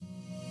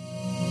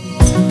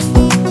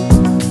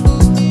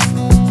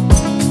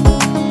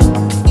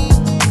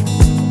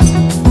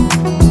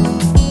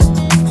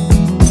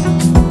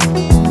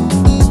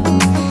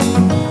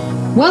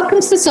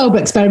Welcome to the Sober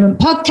Experiment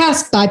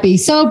podcast by Be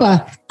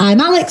Sober. I'm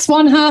Alex,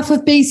 one half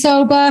of Be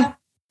Sober.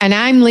 And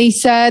I'm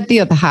Lisa, the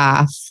other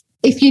half.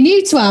 If you're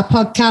new to our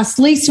podcast,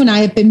 Lisa and I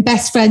have been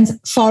best friends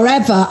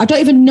forever. I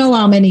don't even know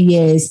how many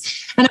years.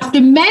 And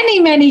after many,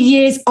 many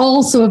years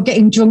also of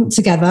getting drunk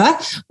together,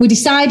 we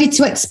decided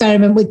to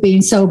experiment with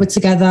being sober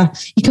together.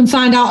 You can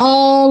find out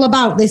all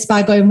about this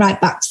by going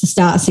right back to the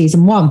start of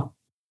season 1.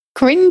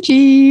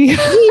 Cringy.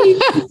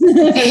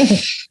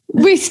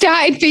 We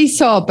started Be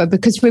Sober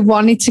because we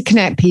wanted to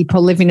connect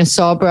people living a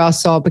sober or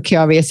sober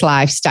curious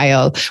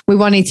lifestyle. We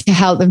wanted to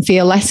help them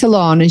feel less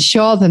alone and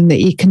show them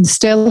that you can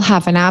still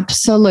have an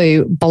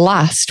absolute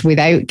blast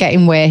without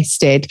getting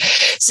wasted.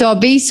 So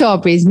Be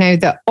Sober is now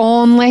the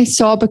only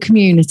sober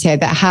community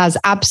that has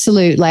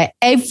absolutely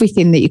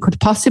everything that you could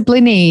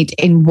possibly need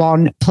in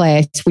one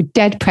place. We're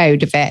dead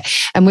proud of it.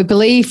 And we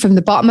believe from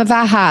the bottom of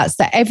our hearts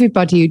that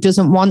everybody who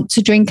doesn't want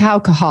to drink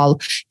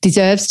alcohol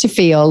deserves to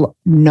feel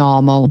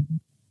normal.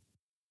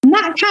 And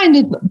that kind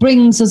of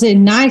brings us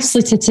in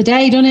nicely to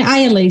today, doesn't it?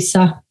 Hiya,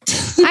 Lisa.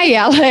 Hi,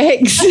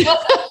 Alex.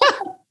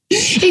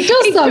 It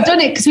does though, doesn't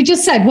it? Because we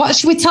just said, what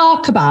should we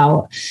talk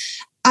about?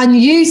 And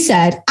you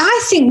said,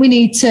 I think we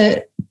need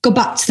to go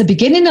back to the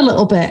beginning a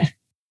little bit.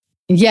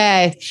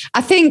 Yeah,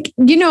 I think,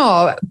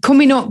 I'm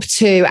coming up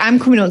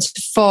to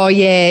 4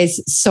 years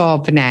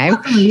sober now.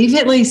 I believe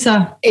it,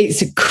 Lisa.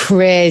 It's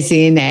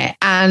crazy, isn't it?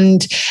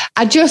 And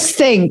I just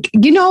think,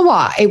 you know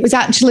what? It was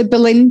actually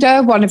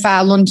Belinda, one of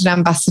our London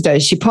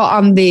ambassadors. She put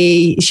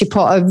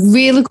a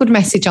really good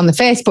message on the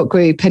Facebook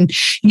group. And,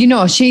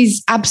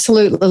 she's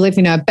absolutely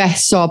living her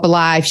best sober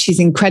life.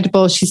 She's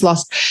incredible. She's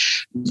lost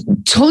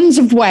tons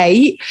of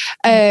weight,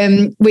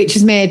 which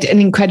has made an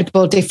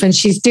incredible difference.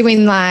 She's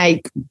doing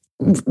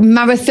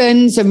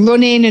marathons and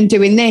running and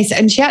doing this,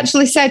 and she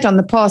actually said on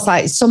the post,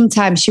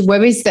 sometimes she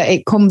worries that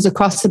it comes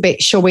across a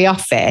bit showy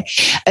offy,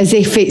 as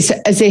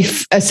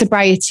if a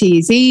sobriety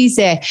is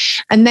easy.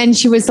 And then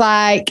she was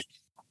like,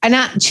 and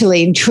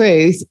actually in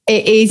truth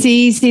it is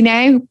easy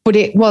now, but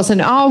it wasn't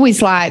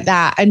always like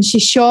that. And she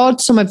showed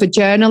some of her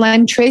journal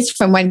entries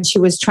from when she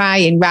was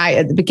trying right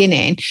at the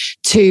beginning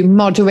to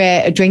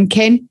moderate her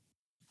drinking.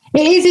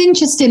 It is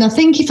interesting. I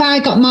think if I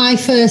got my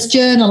first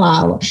journal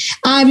out,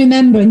 I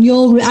remember, and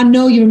I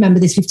know you remember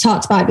this, we've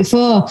talked about it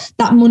before,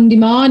 that Monday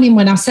morning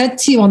when I said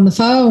to you on the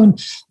phone,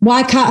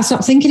 why can't I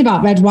stop thinking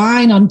about red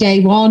wine on day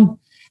one?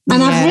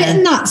 And I've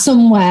written that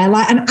somewhere,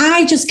 and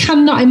I just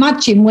cannot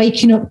imagine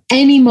waking up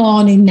any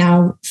morning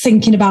now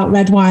thinking about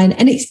red wine.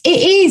 And it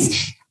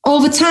is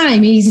over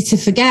time easy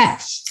to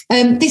forget.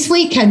 This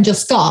weekend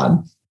just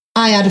gone,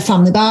 I had a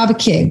family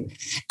barbecue,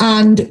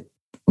 and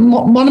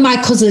one of my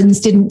cousins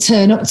didn't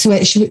turn up to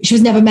it. She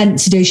was never meant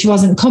to do. She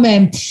wasn't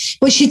coming,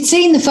 but she'd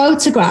seen the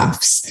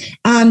photographs,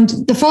 and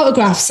the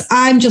photographs,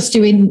 I'm just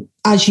doing,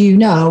 as you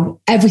know,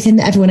 everything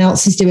that everyone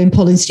else is doing,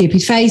 pulling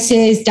stupid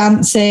faces,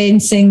 dancing,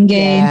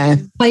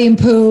 singing, playing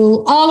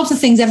pool, all of the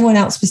things everyone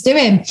else was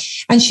doing.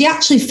 And she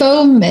actually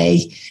phoned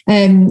me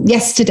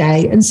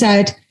yesterday and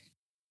said,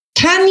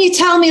 can you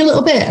tell me a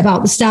little bit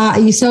about the start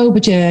of your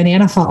sober journey?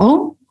 And I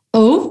thought,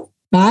 oh,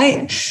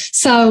 right.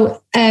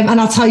 So,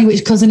 and I'll tell you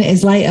which cousin it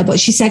is later, but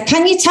she said,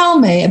 can you tell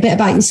me a bit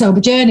about your sober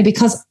journey?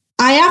 Because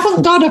I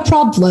haven't got a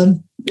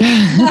problem.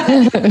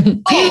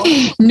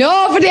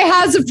 Nobody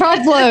has a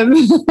problem.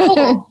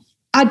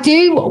 I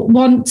do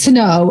want to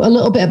know a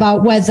little bit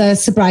about whether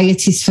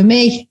sobriety is for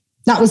me.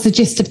 That was the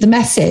gist of the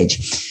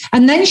message.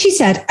 And then she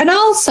said, and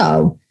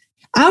also,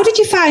 how did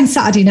you find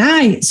Saturday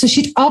night? So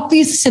she'd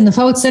obviously seen the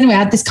photos. Anyway, I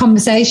had this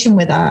conversation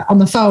with her on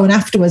the phone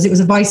afterwards. It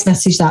was a voice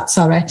message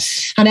sorry.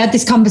 And I had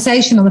this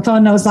conversation on the phone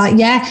and I was like,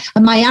 yeah.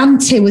 And my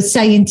auntie was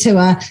saying to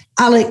her,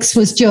 Alex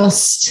was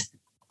just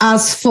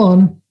as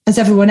fun as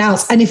everyone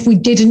else. And if we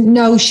didn't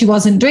know she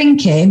wasn't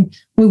drinking,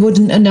 we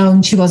wouldn't have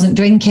known she wasn't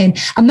drinking.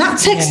 And that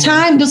takes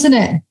time, doesn't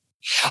it?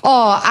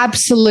 Oh,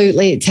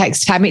 absolutely. It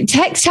takes time. It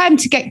takes time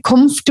to get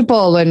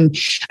comfortable and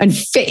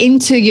fit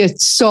into your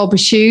sober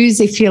shoes,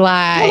 if you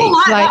like.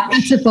 That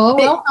metaphor.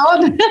 Well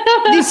done.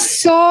 There's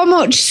so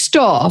much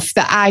stuff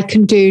that I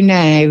can do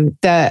now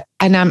that,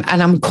 and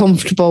I'm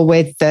comfortable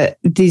with, that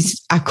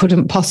I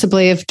couldn't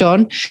possibly have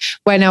done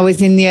when I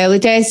was in the early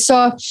days.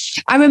 So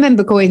I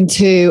remember going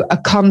to a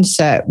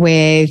concert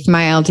with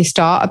my eldest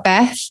daughter,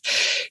 Beth.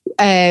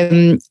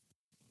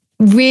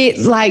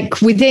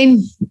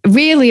 Within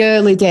really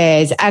early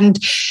days, and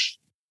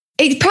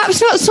it's perhaps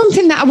not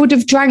something that I would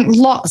have drank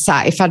lots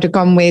at if I'd have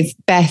gone with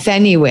Beth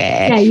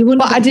anyway. Yeah, you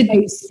wouldn't have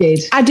tasted.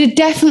 I'd have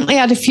definitely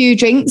had a few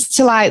drinks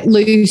to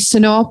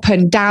loosen up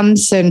and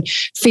dance and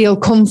feel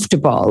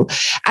comfortable.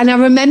 And I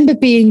remember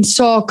being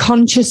so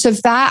conscious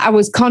of that. I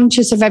was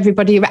conscious of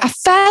everybody. I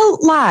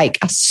felt like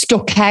I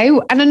stuck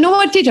out, and I know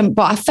I didn't,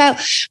 but I felt,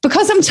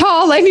 because I'm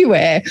tall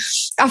anyway,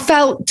 I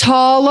felt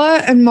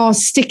taller and more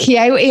sticky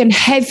outy and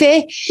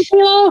heavy.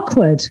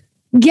 Awkward.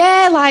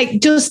 Yeah,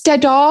 just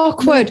dead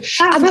awkward.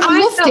 I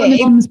loved it. On my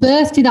mum's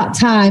birthday that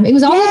time. It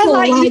was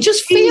horrible. You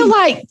just feel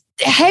like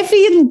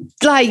heavy and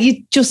like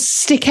you just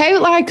stick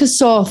out like a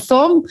sore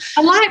thumb.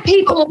 I like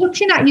people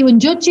looking at you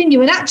and judging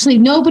you, and actually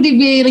nobody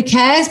really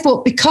cares,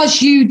 but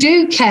because you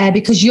do care,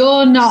 because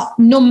you're not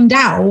numbed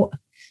out,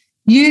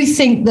 you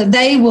think that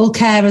they will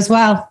care as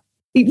well.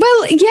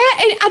 Well, yeah,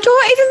 I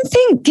don't even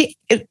think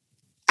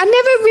I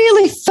never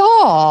really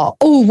thought,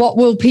 oh, what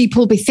will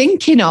people be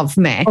thinking of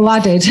me? Oh, I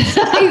did.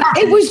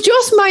 it was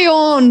just my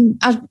own,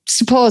 I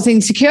suppose,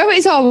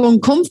 insecurities or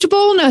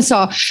uncomfortableness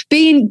or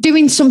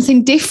doing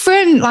something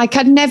different. Like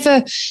I'm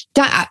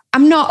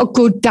not a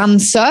good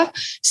dancer.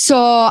 So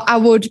I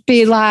would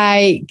be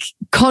like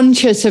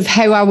conscious of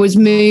how I was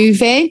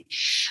moving.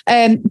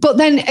 But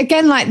then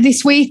again, like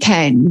this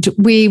weekend,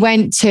 we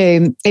went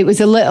to, it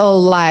was a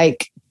little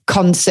like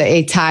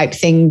concert type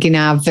thing in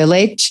our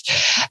village.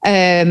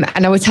 And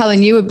I was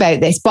telling you about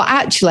this, but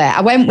actually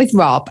I went with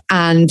Rob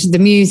and the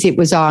music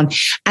was on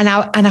and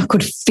I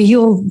could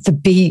feel the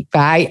beat,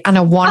 right? And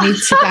I wanted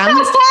to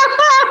dance.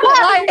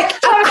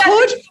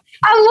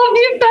 I love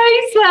your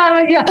face,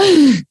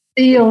 Sarah.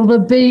 Feel the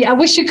beat. I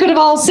wish you could have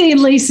all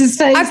seen Lisa's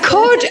face. I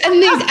could,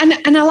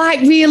 and I like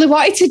really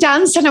wanted to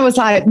dance, and I was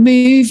like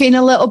moving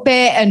a little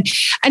bit, and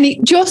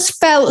it just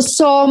felt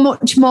so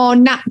much more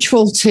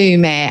natural to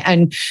me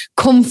and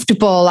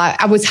comfortable.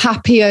 I was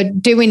happier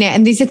doing it.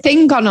 And there's a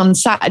thing on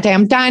Saturday.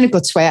 I'm dying to go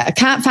to it. I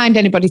can't find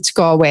anybody to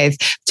go with.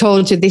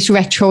 Told you this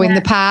retro in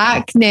the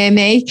park near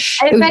me.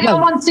 If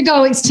anyone wants to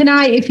go, it's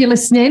tonight. If you're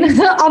listening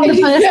on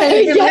the first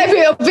day,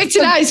 it'll be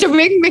tonight. So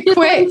ring me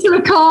quick. To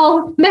a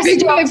call,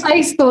 message on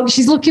Facebook.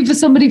 She's looking for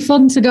somebody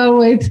fun to go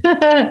with.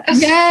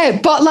 Yeah,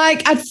 but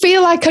like I'd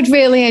feel like I'd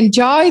really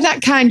enjoy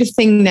that kind of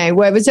thing now,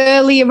 whereas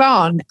earlier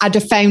on I'd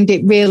have found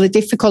it really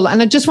difficult.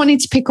 And I just wanted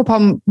to pick up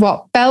on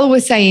what Belle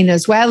was saying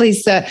as well,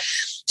 is that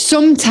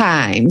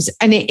sometimes,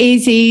 and it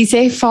is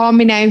easy for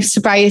me now,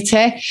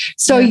 sobriety,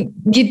 so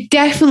you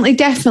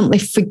definitely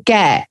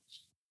forget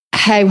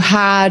how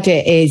hard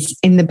it is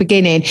in the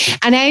beginning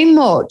and how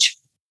much,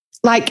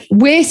 like,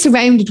 we're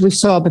surrounded with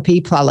sober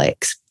people,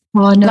 Alex.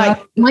 Oh no!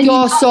 Like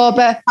you're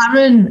sober,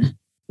 Aaron.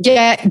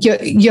 Yeah,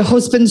 your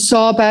husband's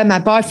sober, my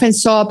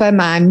boyfriend's sober,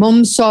 my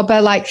mum's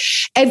sober. Like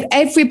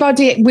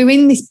everybody, we're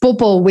in this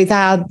bubble with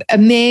our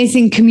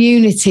amazing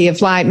community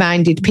of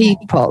like-minded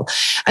people.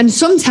 And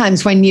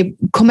sometimes when you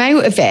come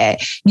out of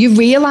it, you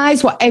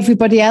realise what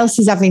everybody else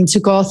is having to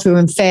go through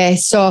and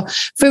face. So,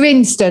 for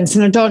instance,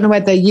 and I don't know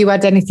whether you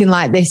had anything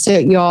like this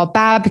at your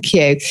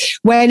barbecue,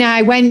 when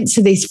I went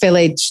to this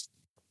village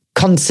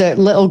concert,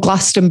 Little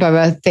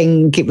Glastonbury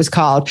thing it was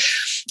called,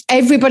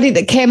 everybody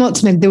that came up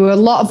to me, there were a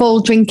lot of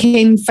old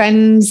drinking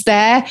friends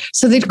there,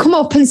 so they'd come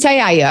up and say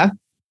hiya.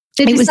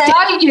 Did they say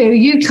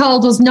you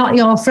called us not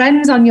your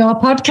friends on your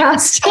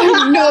podcast?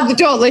 No, they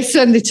don't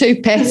listen, they're too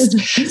pissed.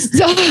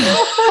 So,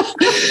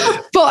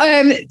 but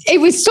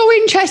it was so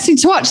interesting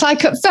to watch.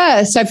 Like at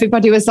first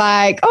everybody was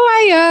like,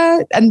 oh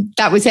hiya, and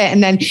that was it.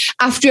 And then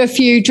after a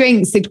few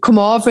drinks they'd come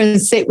over and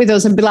sit with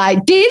us and be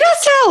like, did I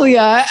tell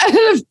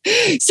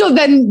you? So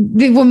then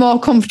they were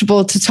more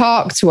comfortable to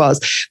talk to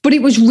us. But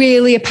it was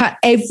really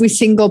every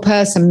single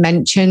person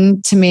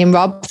mentioned to me and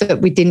Rob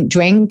that we didn't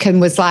drink and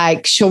was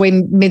like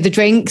showing me the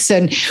drinks.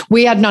 And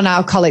we had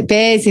non-alcoholic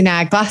beers in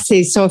our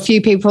glasses. So a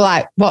few people were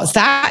like, what's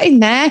that in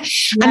there?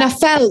 Yeah. And I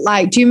felt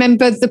like, do you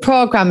remember the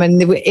programme?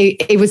 And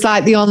it was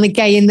like the only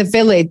gay in the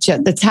village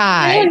at the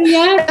time.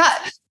 Yeah.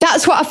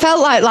 That's what I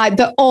felt like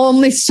the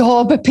only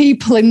sober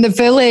people in the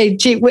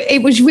village. It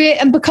was weird.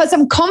 And because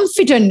I'm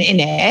confident in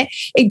it,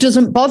 it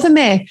doesn't bother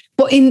me.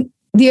 But in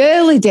the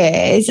early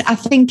days, I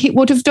think it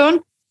would have done.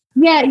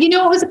 Yeah, you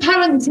know, it was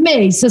apparent to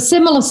me. So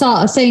similar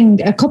sort of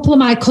thing. A couple of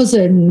my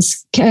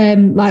cousins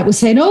were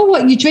saying, oh,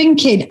 what are you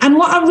drinking? And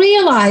what I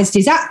realised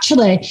is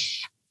actually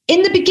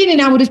in the beginning,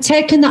 I would have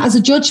taken that as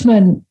a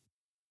judgment.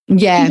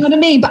 Yeah. You know what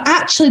I mean? But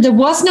actually there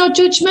was no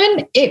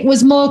judgment. It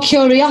was more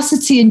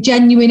curiosity and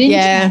genuine interest.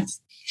 Yeah.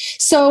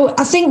 So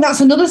I think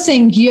that's another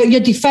thing. Your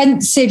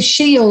defensive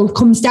shield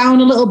comes down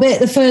a little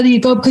bit the further you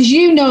go, because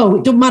you know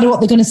it doesn't matter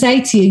what they're going to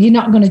say to you, you're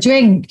not going to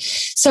drink.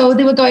 So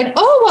they were going,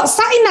 oh, what's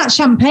that in that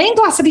champagne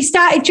glass? Have you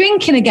started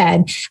drinking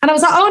again? And I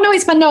was like, oh no,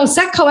 it's my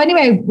Prosecco.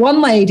 Anyway,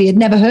 one lady had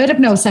never heard of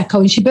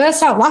Prosecco and she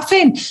burst out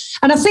laughing.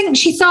 And I think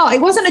she thought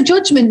it wasn't a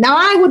judgment. Now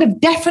I would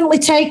have definitely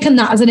taken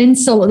that as an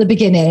insult at the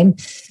beginning.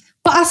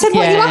 But I said,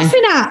 what are you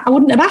laughing at? I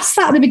wouldn't have asked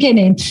that at the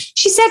beginning.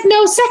 She said,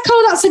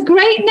 Prosecco, that's a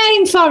great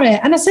name for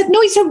it. And I said,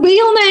 no, it's a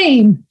real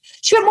name.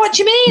 She went, what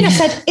do you mean? I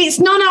said, it's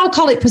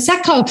non-alcoholic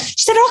Prosecco.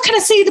 She said, oh, can I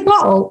see the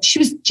bottle? She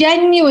was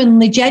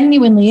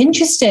genuinely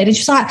interested. And she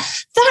was like,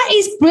 that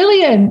is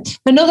brilliant.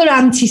 Another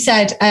auntie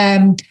said,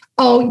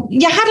 oh,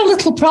 you had a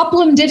little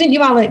problem, didn't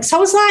you, Alex? I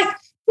was like,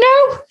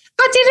 no,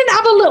 I didn't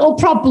have a little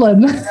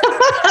problem.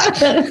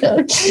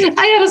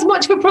 I had as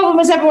much of a problem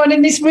as everyone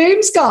in this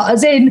room's got,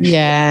 as in,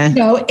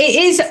 it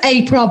is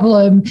a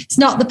problem. It's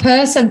not the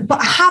person.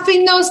 But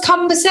having those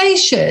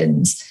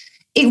conversations,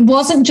 it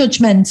wasn't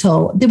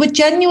judgmental. They were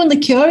genuinely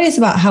curious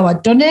about how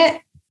I'd done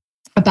it.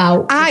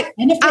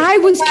 I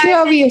was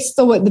curious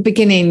though at the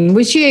beginning.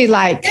 Was you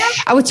like,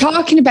 I was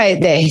talking about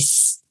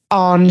this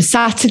on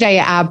Saturday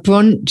at our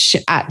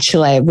brunch,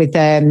 actually, with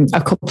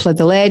a couple of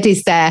the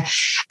ladies there.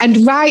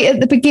 And right at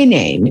the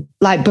beginning,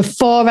 like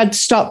before I'd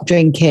stopped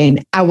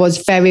drinking, I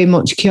was very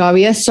much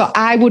curious. So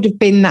I would have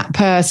been that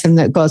person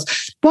that goes,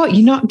 what,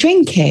 you're not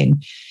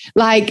drinking?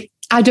 Like,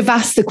 I'd have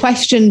asked the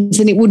questions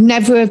and it would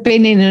never have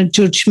been in a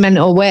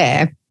judgmental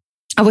way.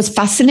 I was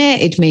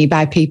fascinated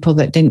by people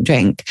that didn't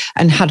drink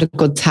and had a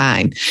good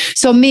time.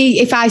 So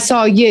if I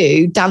saw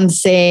you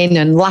dancing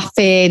and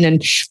laughing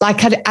and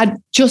like, I'd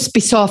just be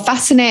so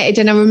fascinated.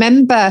 And I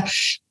remember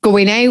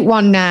going out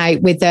one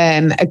night with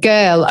a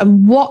girl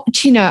and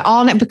watching her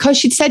all night because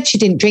she'd said she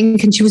didn't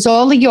drink and she was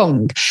only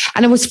young.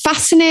 And I was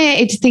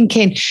fascinated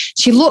thinking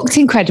she looked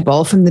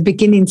incredible from the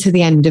beginning to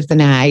the end of the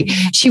night.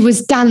 She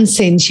was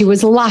dancing, she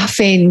was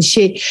laughing,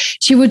 she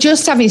was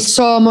just having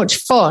so much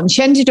fun.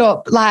 She ended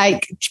up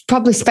like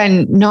probably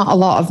spent not a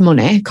lot of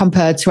money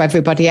compared to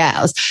everybody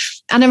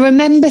else. And I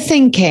remember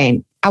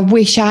thinking, I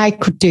wish I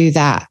could do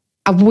that.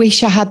 I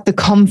wish I had the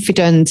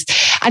confidence.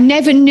 I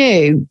never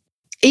knew.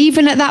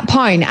 Even at that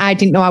point, I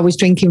didn't know I was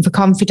drinking for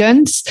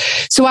confidence.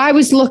 So I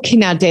was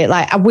looking at it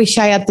like, I wish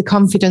I had the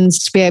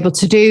confidence to be able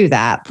to do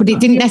that, but it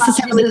didn't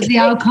necessarily. The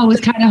alcohol was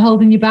kind of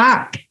holding you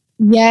back.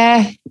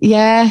 Yeah.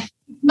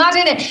 Mad,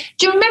 innit?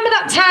 Do you remember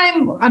that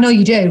time? I know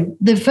you do.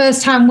 The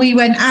first time we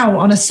went out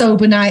on a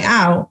sober night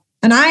out,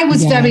 and I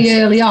was very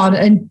early on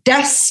and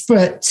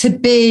desperate to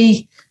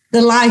be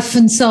the life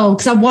and soul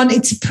because I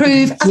wanted to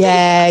prove.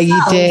 Yeah, you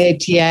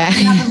did. Yeah.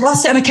 And I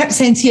lost it and I kept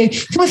saying to you,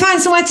 can we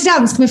find somewhere to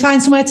dance? Can we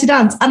find somewhere to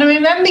dance? And I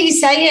remember you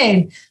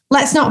saying,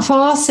 let's not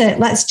force it.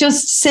 Let's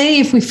just see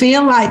if we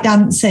feel like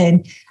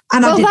dancing.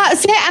 And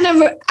that's it. And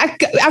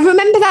I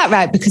remember that,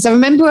 right? Because I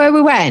remember where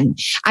we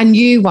went and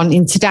you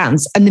wanting to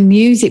dance and the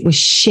music was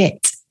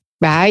shit.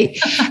 Right.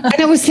 And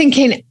I was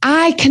thinking,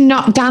 I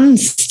cannot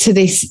dance to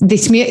this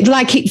music.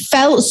 Like it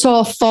felt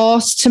so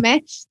forced to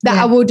me that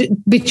I would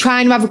be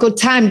trying to have a good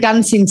time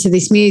dancing to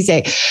this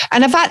music.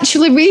 And I've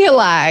actually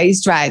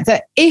realised, right,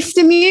 that if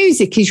the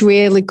music is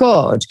really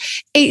good,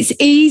 it's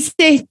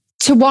easy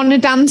to want to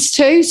dance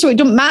to. So it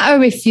doesn't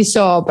matter if you're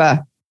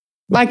sober.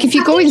 Like if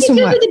you're going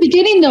somewhere. At the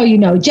beginning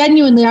though,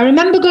 genuinely, I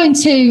remember going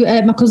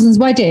to my cousin's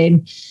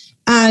wedding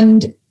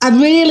and I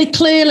really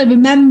clearly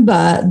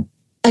remember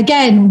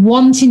again,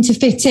 wanting to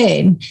fit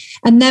in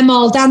and them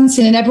all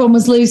dancing and everyone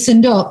was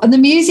loosened up. And the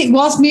music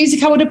was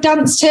music I would have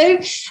danced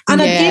to.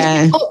 And I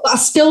did, but I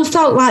still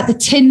felt like the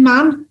Tin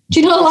Man. Do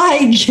you know,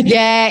 like...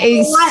 Yeah,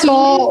 it's like,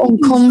 so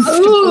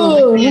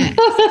uncomfortable. Yeah.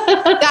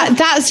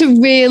 That's a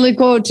really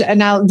good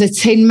analogy. The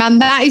Tin Man,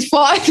 that's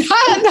what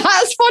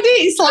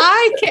it's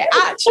like. It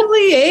actually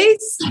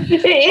is.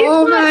 It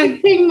is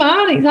like the Tin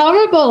Man. It's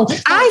horrible.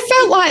 I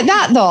felt like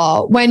that,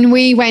 though, when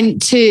we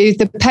went to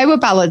the Power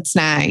Ballads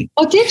night.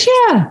 Oh, did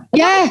you?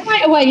 Yeah. That was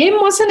quite a way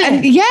in, wasn't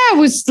it? And I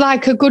was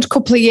like a good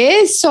couple of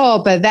years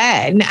sober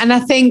then. And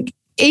I think...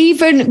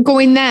 even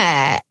going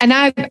there, and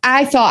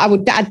I thought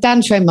I'd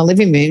dance around my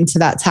living room to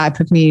that type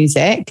of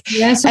music.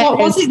 Yeah, so what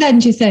was it then,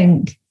 do you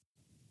think?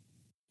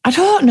 I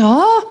don't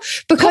know.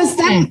 Because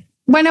then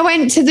when I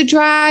went to the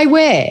Dry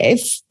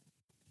Wave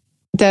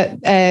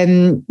that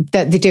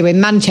they do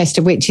in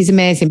Manchester, which is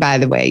amazing, by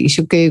the way. You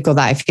should Google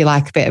that if you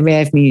like a bit of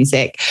rave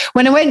music.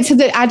 When I went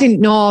to I didn't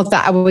know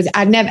that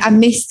I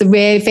missed the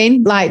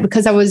raving, like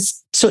because I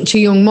was such a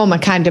young mum, I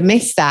kind of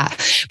missed that.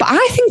 But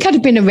I think I'd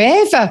have been a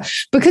raver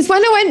because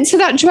when I went to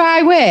that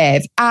Dry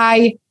Wave,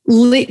 I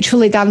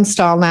literally danced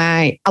all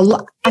night.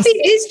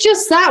 It is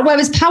just that.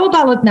 Whereas Power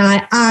Ballad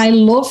night, I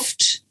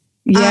loved.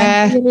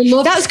 Yeah,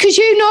 that's because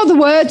you know the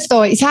words,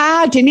 though. It's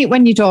hard, isn't it,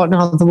 when you don't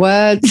know the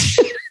words?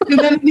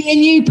 Remember me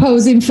and you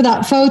posing for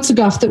that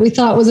photograph that we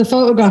thought was a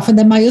photograph, and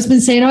then my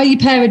husband saying, "Oh, you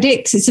pair of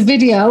dicks, it's a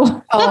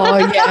video." Oh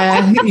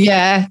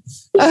yeah.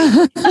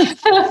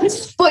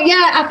 But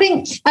yeah, I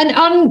think, and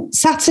on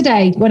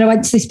Saturday when I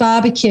went to this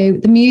barbecue,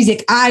 the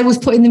music, I was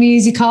putting the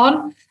music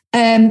on,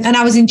 and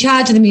I was in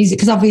charge of the music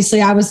because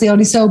obviously I was the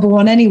only sober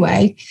one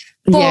anyway.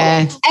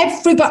 But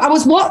everybody, I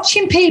was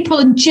watching people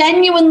and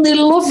genuinely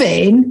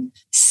loving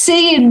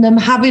seeing them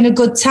having a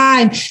good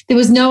time. There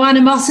was no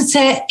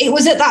animosity. It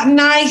was at that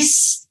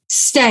nice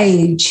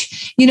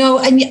stage,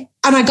 and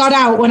I got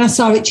out when I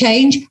saw it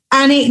change,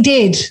 and it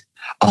did.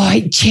 Oh,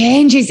 it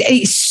changes.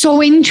 It's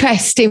so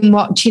interesting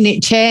watching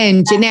it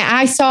change. And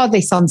I saw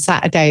this on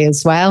Saturday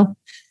as well.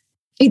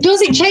 It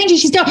does, it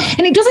changes.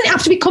 And it doesn't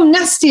have to become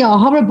nasty or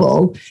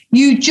horrible.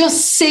 You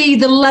just see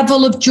the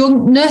level of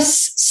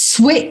drunkenness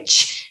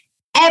switch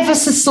ever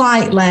so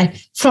slightly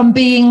from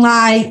being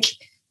like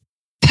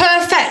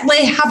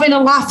perfectly having a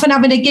laugh and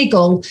having a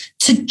giggle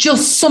to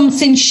just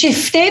something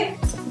shifting.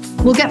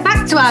 We'll get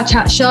back to our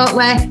chat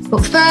shortly,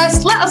 but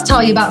first, let us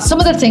tell you about some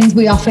of the things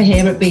we offer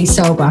here at Be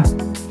Sober.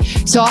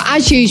 So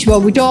as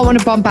usual, we don't want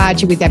to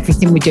bombard you with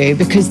everything we do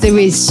because there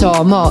is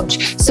so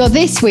much. So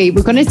this week,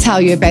 we're going to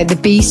tell you about the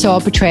Be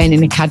Sober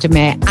Training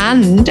Academy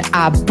and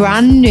our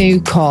brand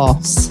new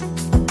course.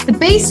 The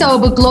Be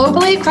Sober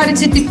Globally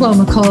Accredited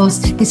Diploma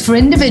course is for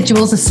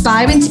individuals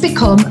aspiring to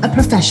become a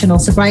professional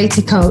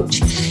sobriety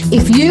coach.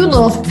 If you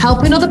love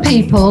helping other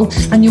people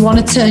and you want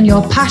to turn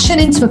your passion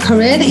into a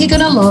career that you're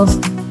going to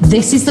love,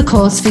 this is the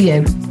course for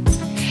you.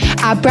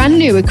 Our brand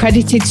new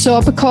accredited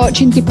sober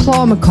coaching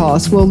diploma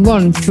course will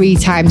run 3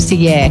 times a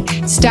year,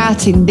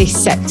 starting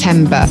this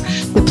September.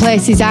 The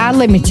places are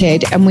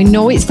limited and we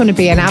know it's going to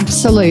be an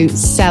absolute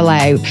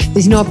sellout.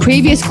 There's no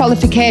previous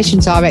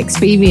qualifications or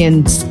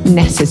experience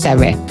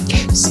necessary.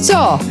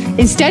 So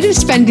instead of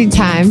spending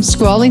time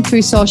scrolling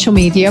through social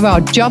media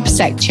or job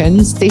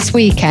sections this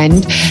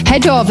weekend,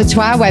 head over to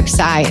our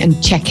website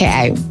and check it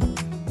out.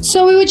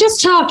 So we were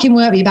just talking,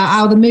 weren't we, about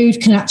how the mood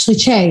can actually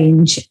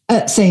change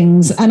at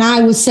things. And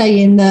I was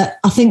saying that,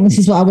 I think this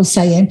is what I was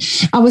saying.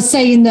 I was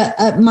saying that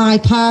at my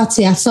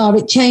party, I saw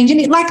it change.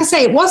 And like I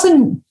say,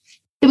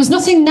 there was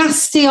nothing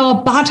nasty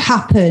or bad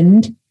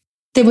happened.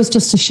 There was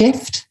just a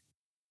shift.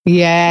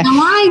 Yeah. Now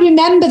I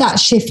remember that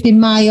shift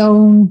in my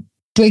own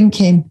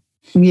drinking.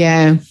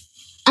 Yeah.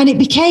 And it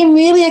became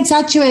really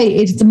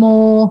exaggerated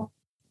the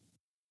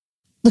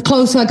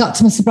closer I got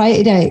to my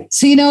sobriety date.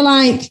 So,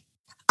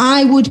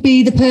 I would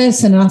be the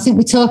person, and I think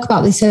we talked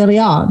about this early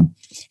on,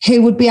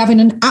 who would be having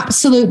an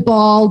absolute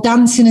ball,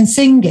 dancing and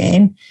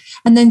singing,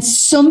 and then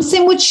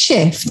something would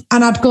shift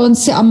and I'd go and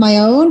sit on my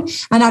own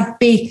and I'd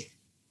be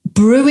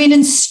brewing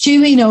and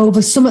stewing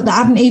over something that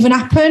hadn't even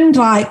happened,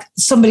 like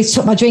somebody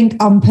took my drink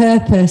on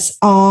purpose,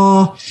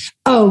 or,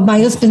 oh, my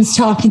husband's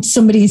talking to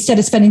somebody instead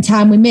of spending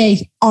time with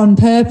me on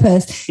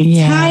purpose.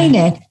 Yeah.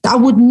 Tiny, that I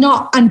would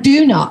not and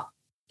do not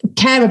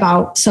care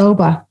about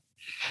sober.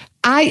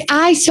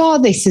 I saw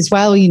this as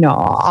well,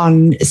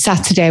 on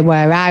Saturday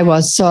where I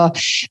was. So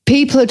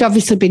people had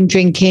obviously been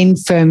drinking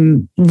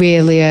from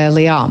really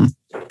early on.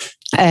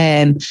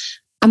 I'm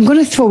going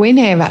to throw in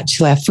here,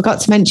 actually, I forgot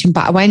to mention,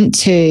 but I went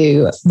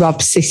to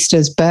Rob's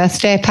sister's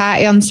birthday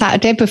party on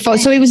Saturday before.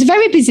 So it was a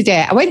very busy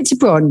day. I went to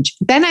brunch,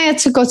 then I had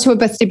to go to a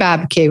birthday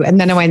barbecue, and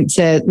then I went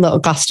to Little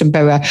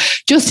Glastonbury.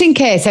 Just in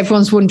case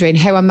everyone's wondering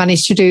how I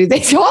managed to do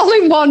this all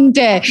in one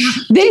day.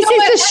 This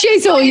is the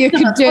shizzle you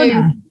could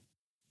do.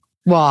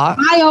 What?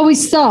 I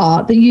always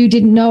thought that you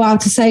didn't know how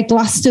to say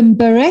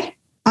Glastonbury.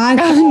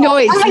 No,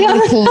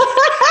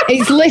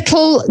 it's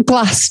Little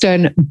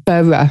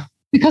Glastonbury.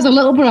 Because of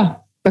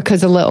Littleborough.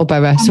 Because of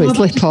Littleborough. So it's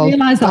Little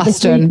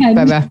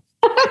Glastonbury.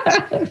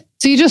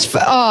 So you just,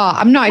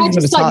 I'm not even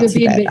going to talk to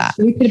you about that.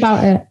 Stupid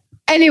about it.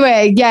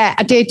 Anyway, yeah,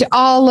 I did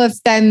all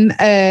of them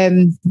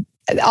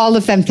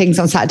things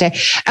on Saturday.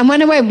 And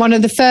when I went, one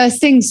of the first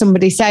things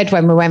somebody said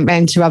when we went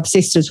round to Rob's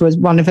sister's was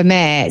one of her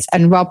mates,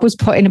 and Rob was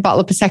putting a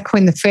bottle of Prosecco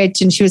in the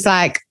fridge, and she was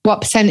like,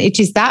 "What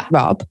percentage is that,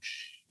 Rob?"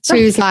 So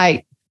he was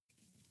like,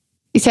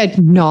 he said,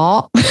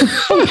 "No."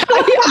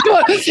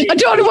 I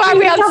don't know why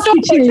we had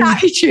such an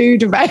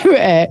attitude about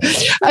it.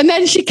 And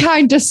then she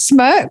kind of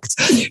smirked.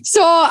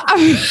 So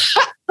I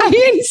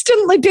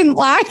instantly didn't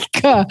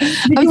like her.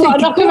 I'm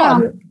thinking, come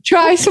on,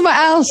 try something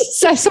else,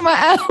 say something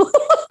else.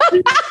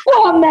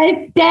 Go on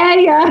then, dare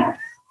you.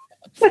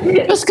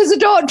 Just because I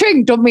don't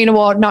drink don't mean I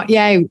won't knock you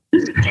out.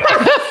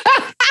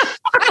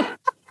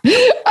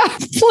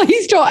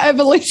 Please don't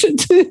ever listen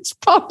to this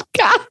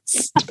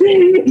podcast.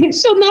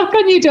 She'll knock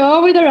on your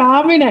door with her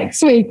army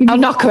next week. I'll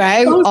knock her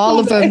out, all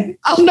of them.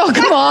 I'll knock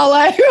them all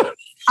out.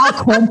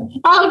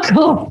 I'll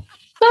come.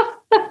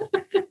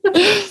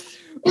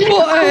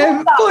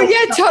 But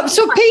yeah, Tom,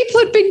 so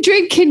people had been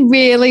drinking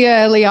really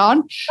early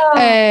on.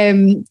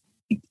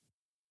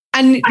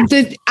 And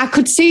I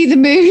could see the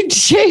mood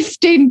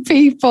shift in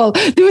people.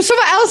 There was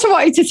something else I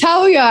wanted to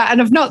tell you,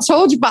 and I've not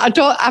told you, but I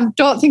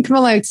don't think I'm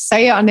allowed to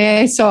say it on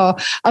air, so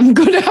I'm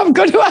gonna have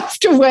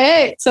to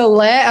wait till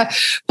later.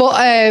 But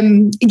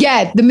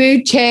yeah, the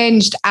mood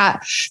changed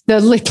at the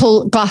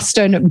Little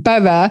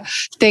Glastonbury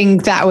thing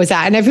that I was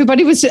at, and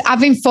everybody was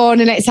having fun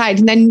and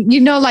excited. And then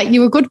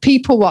you're a good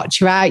people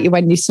watcher, aren't you,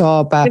 when you're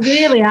sober? You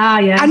really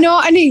are, yeah. I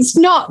know, and it's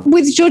not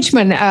with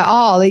judgment at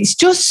all. It's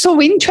just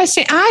so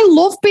interesting. I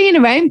love being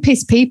around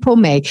pissed people,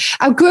 me.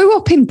 I grew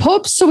up in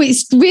pubs, so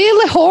it's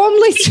really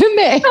homely to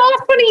me. It's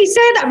so funny you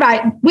say that,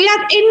 right? We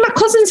had in my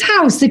cousin's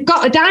house, they've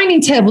got a dining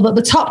table that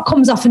the top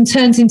comes off and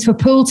turns into a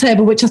pool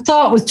table, which I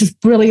thought was just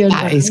brilliant.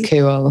 That is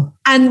cool.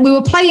 And we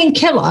were playing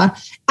Killer,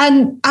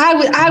 and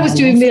I was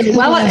doing really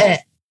well at it.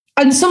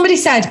 And somebody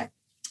said,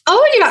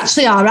 "Oh, you're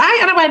actually all right."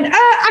 And I went,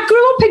 "I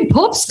grew up in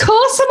pubs, of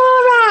course I'm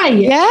all right."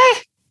 Yeah.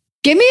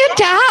 Give me a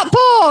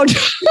dartboard.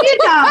 Give me a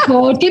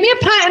dartboard. Give me a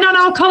pint of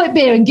non-alcoholic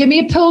beer and give me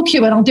a pool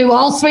cue, and I'll do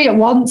all 3 at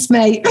once,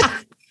 mate.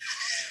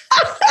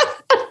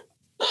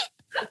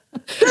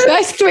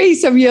 Best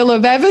threesome you'll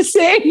have ever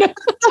seen.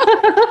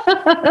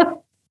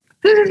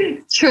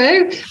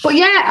 True. But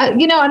yeah,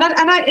 and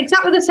I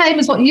exactly the same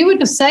as what you were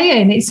just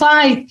saying. It's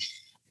like,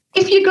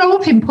 if you grow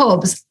up in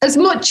pubs, as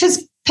much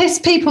as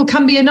pissed people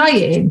can be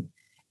annoying,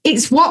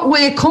 it's what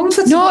we're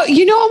comfortable. No,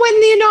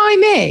 when they annoy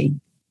me?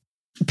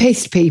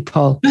 Pissed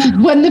people.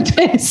 When they're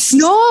pissed.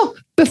 No,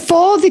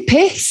 before they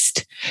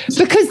pissed,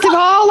 because they're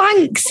all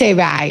angsty,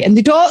 right? And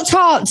they don't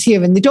talk to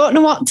you and they don't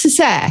know what to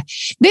say.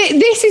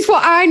 This is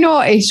what I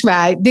noticed,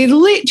 right? They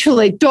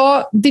literally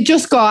don't, they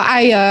just go,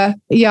 "Hiya,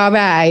 you all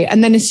right?"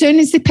 And then as soon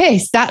as they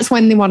piss, that's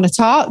when they want to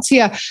talk to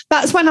you.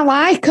 That's when I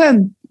like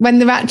them, when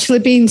they're actually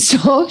being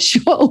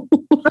social.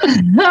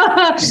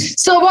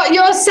 So what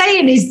you're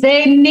saying is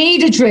they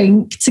need a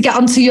drink to get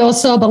onto your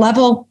sober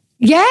level.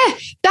 Yeah,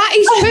 that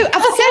is true.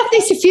 I've said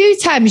this a few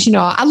times, you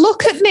know. I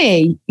look at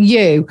me,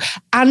 you,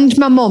 and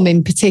my mum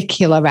in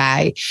particular,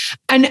 right?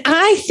 And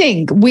I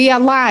think we are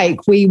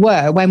like we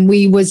were when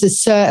we was a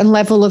certain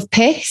level of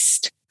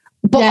pissed,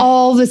 but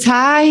all the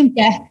time.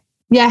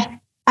 Yeah,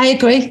 I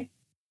agree.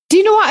 Do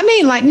you know what I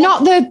mean? Like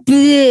not the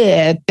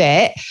bleh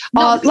bit,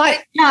 or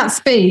like can't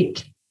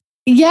speak.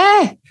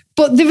 Yeah.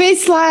 But there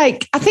is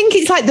like, I think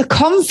it's like the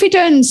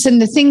confidence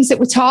and the things that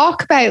we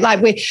talk about, like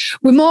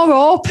we're more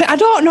open. I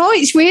don't know.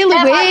 It's really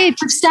weird. Like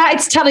we've started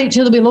to tell each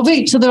other we love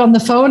each other on the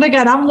phone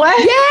again, haven't we?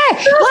 Yeah.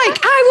 Like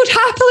I would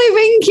happily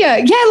ring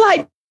you. Yeah.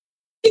 Like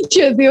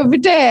you the other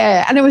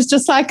day. And it was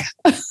just like,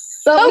 I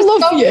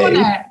love you. Funny.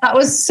 That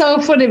was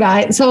so funny,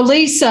 right? So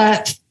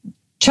Lisa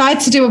tried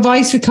to do a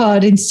voice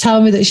recording to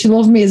tell me that she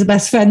loved me as a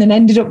best friend and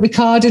ended up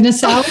recording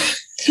herself.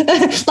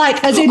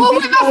 Like as in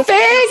with my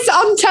face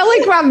on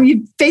Telegram,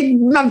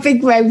 my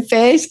big round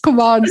face. Come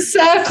on,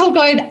 circle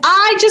going.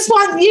 I just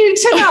want you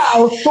to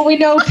know, but we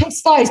know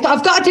piss voice. But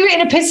I've got to do it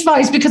in a piss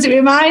voice because it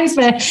reminds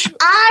me.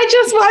 I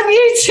just want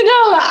you to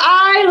know that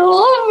I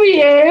love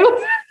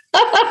you.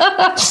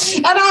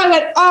 And I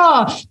went,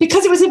 oh,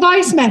 because it was a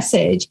voice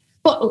message.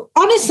 But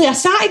honestly, I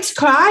started to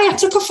cry. I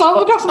took a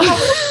photograph of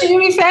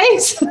my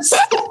face.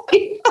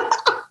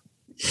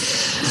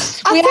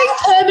 We are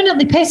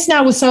permanently pissed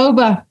now. We're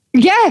sober.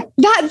 Yeah,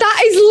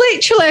 that is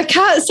literally, I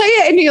can't say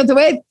it any other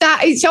way.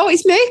 That is,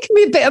 it's making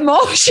me a bit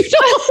emotional.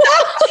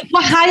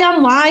 We're high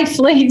on life,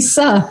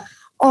 Lisa.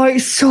 Oh,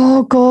 it's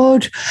so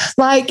good.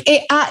 Like,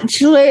 it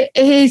actually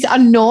is. I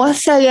know I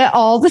say it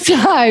all the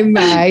time,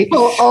 right?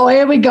 Oh,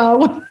 here we go.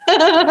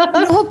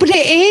 No, but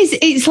it is.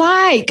 It's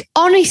like,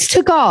 honest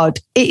to God,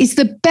 it is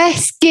the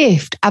best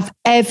gift I've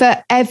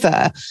ever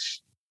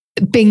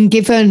been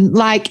given.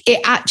 Like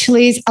it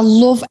actually is. I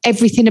love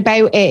everything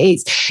about it.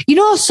 It's, you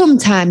know,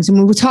 sometimes when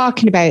we were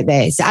talking about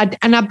this, I'd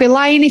be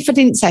lying if I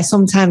didn't say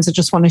sometimes I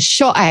just want to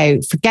shut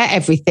out, forget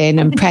everything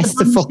and press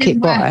the fuck it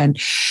button.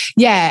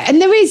 Yeah.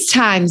 And there is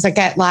times I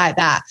get like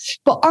that.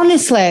 But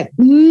honestly,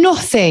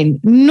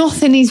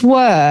 nothing is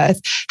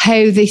worth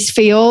how this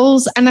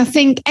feels. And I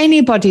think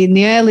anybody in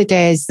the early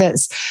days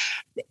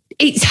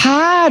it's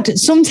hard.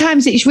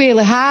 Sometimes it's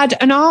really hard.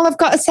 And all I've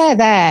got to say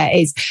there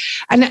is,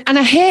 and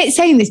I hate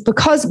saying this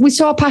because we're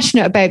so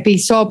passionate about being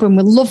sober and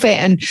we love it.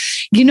 And,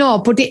 you know,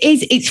 but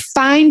it's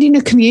finding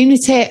a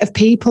community of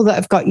people that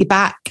have got your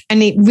back.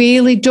 And it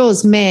really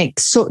does make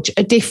such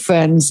a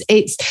difference.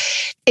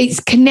 It's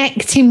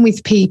connecting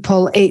with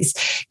people.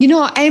 It's, you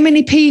know, how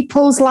many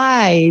people's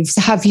lives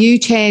have you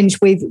changed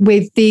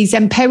with these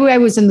Empower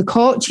Hours and the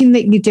coaching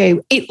that you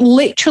do? It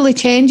literally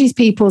changes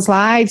people's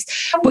lives,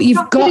 but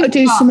you've got to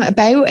do something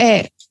about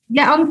it.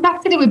 Yeah, on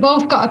Saturday we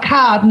both got a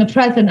card and a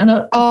present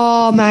and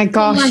oh my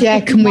gosh, yeah,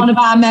 can one of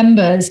our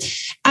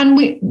members, and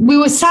we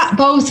were sat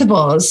both of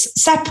us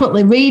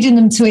separately reading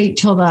them to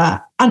each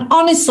other, and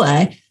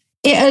honestly,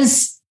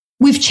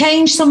 we've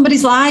changed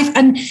somebody's life.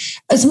 And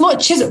as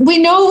much as we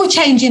know we're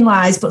changing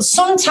lives, but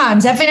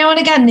sometimes every now and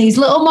again, these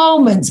little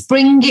moments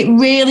bring it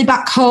really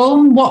back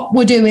home, what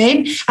we're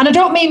doing. And I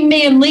don't mean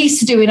me and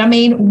Lisa doing, I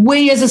mean,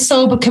 we as a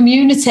sober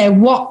community,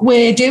 what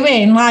we're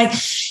doing, like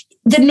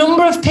the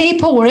number of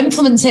people we're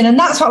influencing. And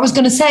that's what I was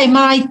going to say.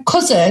 My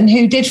cousin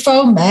who did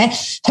phone me,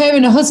 her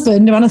and her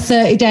husband are on a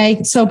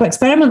 30-day sober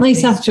experiment,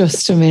 Lisa. It's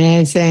just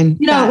amazing.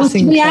 You know, that's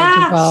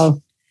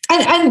incredible.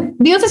 And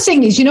the other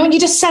thing is, you know, what you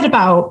just said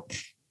about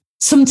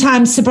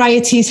sometimes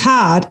sobriety is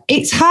hard.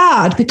 It's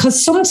hard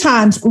because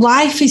sometimes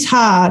life is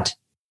hard.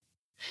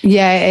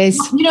 Yeah, it is.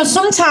 You know,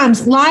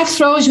 sometimes life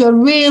throws you a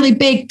really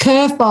big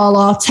curveball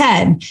or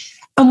 10.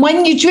 And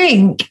when you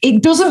drink,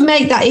 it doesn't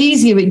make that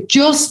easier. It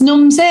just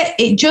numbs it.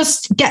 It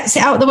just gets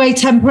it out of the way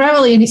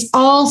temporarily. And it's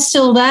all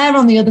still there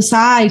on the other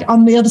side.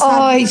 Oh,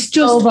 it's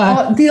just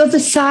the other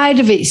side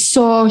of it's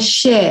so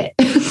shit.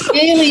 It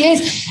really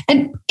is.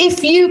 And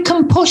if you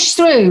can push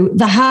through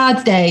the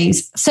hard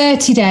days,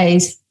 30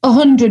 days,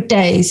 100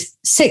 days,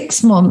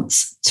 6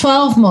 months,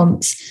 12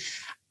 months,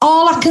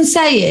 all I can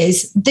say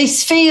is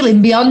this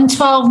feeling beyond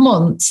 12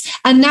 months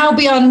and now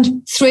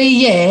beyond 3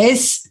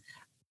 years,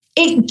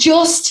 it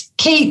just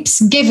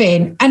keeps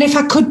giving. And if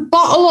I could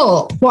bottle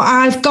up what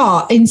I've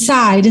got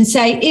inside and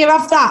say, here,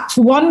 have that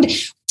for one day.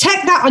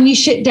 Take that on your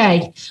shit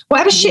day.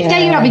 Whatever shit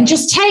day you're having,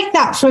 just take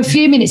that for a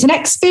few minutes and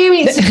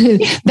experience.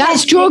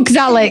 That's drugs,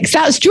 Alex.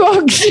 That's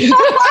drugs.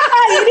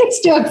 It is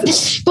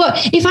drugs.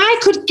 But if I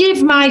could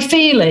give my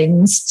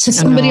feelings to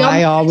somebody else.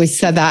 I always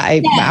said that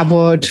I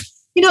would.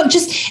 You know,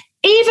 just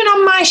even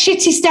on my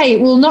shittest day,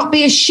 it will not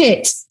be as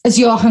shit as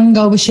your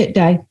hangover shit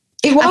day.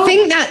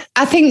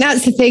 I think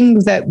that's the thing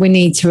that we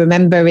need to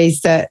remember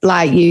is that,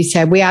 like you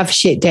said, we have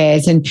shit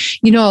days, and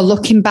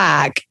looking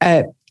back,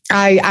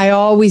 I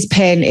always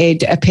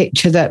painted a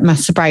picture that my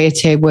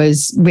sobriety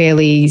was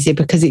really easy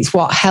because it's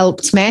what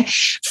helped me.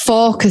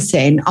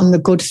 Focusing on the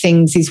good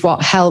things is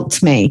what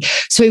helped me.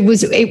 So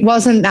it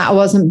wasn't that I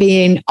wasn't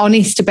being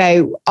honest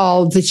about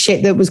all the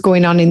shit that was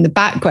going on in the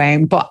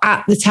background, but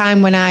at the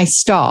time when I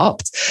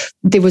stopped,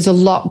 there was a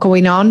lot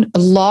going on, a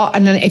lot.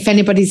 And if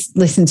anybody's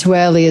listened to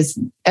earlier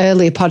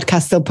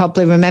podcasts, they'll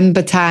probably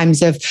remember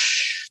times of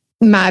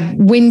my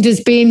windows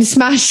being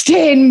smashed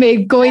in,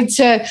 me going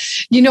to,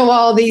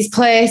 all these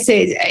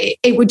places.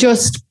 It would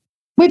just...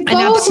 We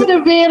both had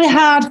a really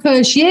hard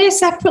first year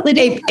separately,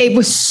 didn't we? It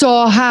was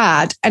so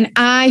hard. And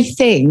I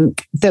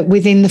think that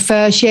within the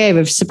first year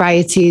of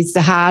sobriety is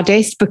the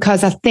hardest,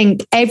 because I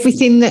think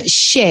everything that's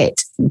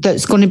shit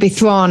that's going to be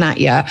thrown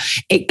at you,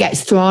 it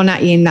gets thrown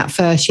at you in that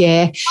first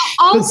year.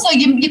 Also,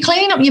 you're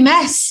cleaning up your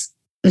mess.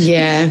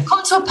 Yeah. You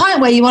come to a point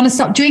where you want to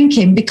stop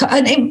drinking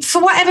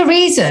for whatever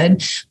reason,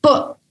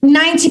 but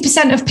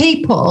 90% of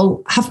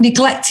people have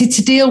neglected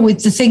to deal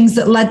with the things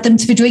that led them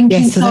to be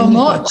drinking so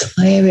much.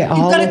 You've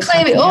got to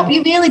clear it up.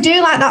 You really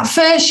do. Like that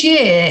first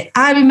year,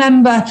 I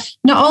remember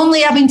not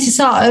only having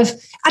to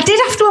I did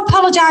have to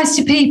apologise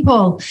to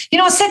people.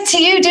 I said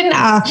to you, didn't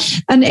I?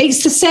 And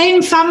it's the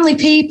same family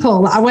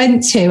people that I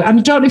went to. And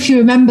I don't know if you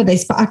remember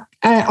this, but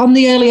on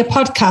the earlier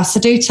podcast, I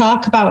do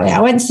talk about it.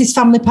 I went to this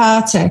family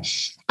party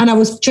and I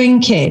was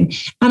drinking,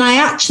 and I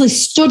actually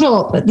stood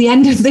up at the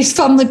end of this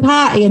family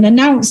party and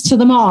announced to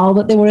them all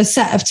that they were a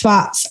set of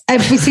twats,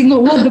 every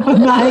single one of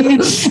them, right?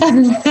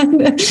 And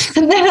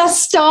then I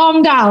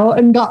stormed out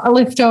and got a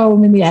lift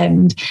home in the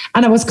end,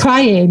 and I was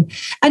crying.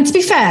 And to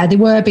be fair, they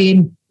were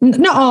being,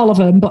 not all of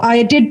them, but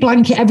I did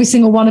blanket every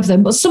single one of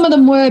them, but some of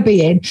them were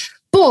being.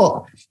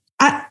 But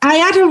I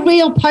had a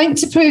real point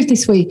to prove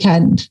this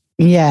weekend.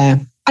 Yeah.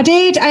 I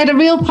did. I had a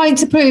real point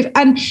to prove.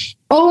 And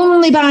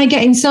only by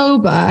getting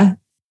sober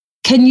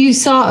can you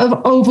sort of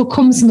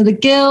overcome some of the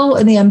guilt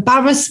and the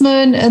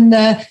embarrassment and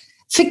the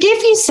forgive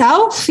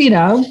yourself,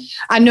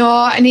 I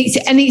know, and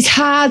it's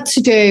hard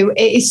to do.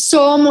 It is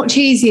so much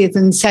easier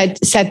than said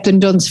than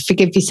done to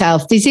forgive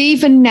yourself. There's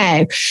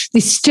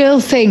still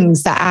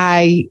things that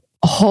I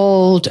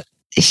hold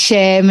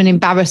shame and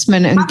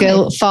embarrassment and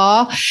guilt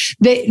for.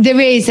 There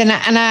is,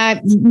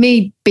 and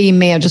me being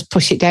me, I just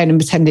push it down and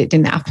pretend it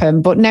didn't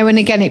happen. But now and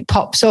again it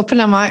pops up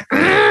and I'm like,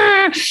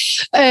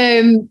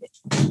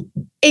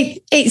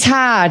 it's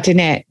hard, isn't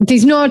it?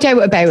 There's no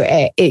doubt about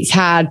it. It's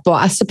hard, but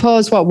I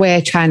suppose what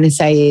we're trying to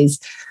say is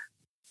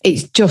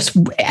it's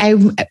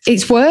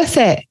worth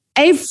it.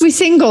 Every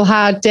single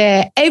hard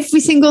day, every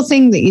single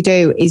thing that you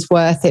do is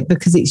worth it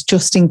because it's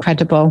just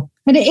incredible.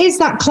 And it is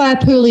that Claire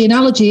Pooley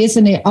analogy,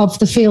 isn't it, of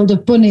the field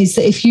of bunnies,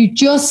 that if you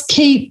just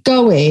keep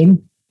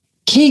going,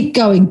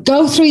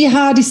 go through your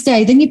hardest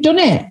day, then you've done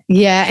it.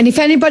 Yeah. And if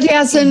anybody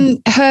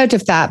hasn't heard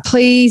of that,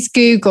 please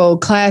Google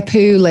Claire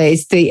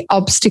Pooley's The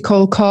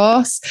Obstacle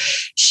Course.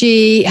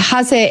 She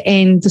has it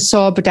in the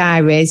Sober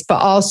Diaries,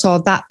 but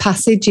also that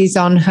passage is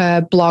on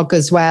her blog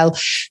as well.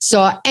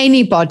 So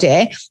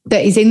anybody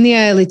that is in the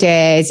early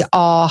days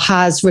or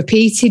has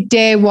repeated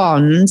day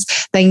ones,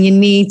 then you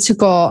need to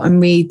go and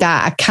read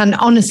that.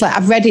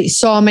 I've read it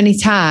so many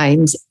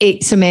times.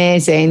 It's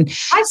amazing.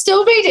 I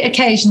still read it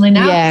occasionally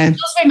now. Yeah. It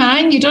does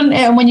remind you, doesn't it,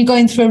 and when you're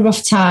going through a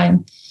rough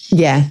time.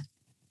 Yeah.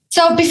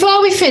 So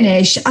before we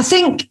finish, I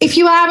think if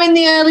you are in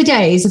the early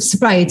days of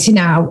sobriety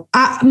now,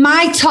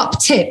 my top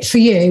tip for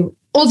you,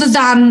 other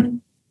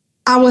than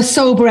our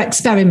sober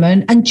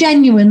experiment, and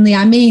genuinely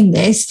I mean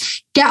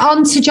this, get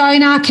on to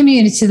join our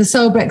community, the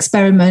Sober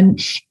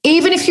Experiment.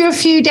 Even if you're a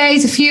few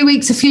days, a few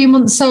weeks, a few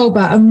months sober,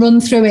 and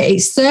run through it.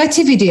 It's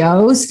 30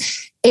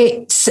 videos.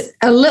 It's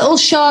a little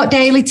short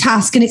daily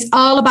task, and it's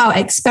all about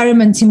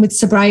experimenting with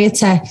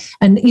sobriety.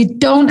 And you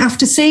don't have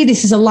to see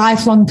this as a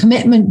lifelong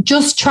commitment.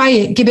 Just try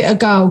it, give it a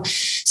go.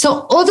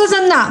 So other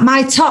than that,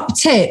 my top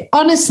tip,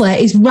 honestly,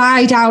 is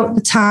ride out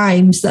the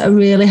times that are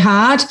really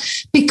hard,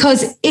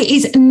 because it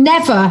is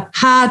never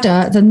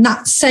harder than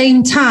that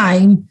same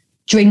time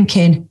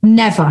drinking.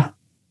 Never.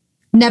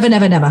 Never,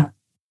 never, never.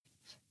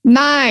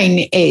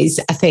 Mine is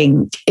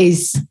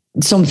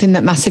something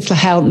that massively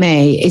helped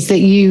me is that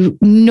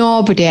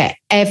nobody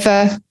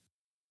ever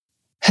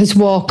has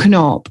woken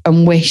up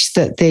and wished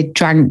that they'd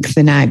drank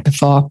the night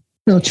before.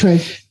 No, true.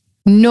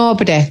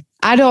 Nobody.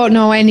 I don't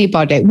know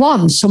anybody.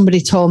 Once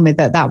somebody told me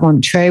that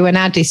wasn't true, and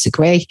I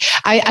disagree.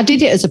 I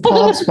did it as a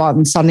post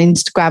once on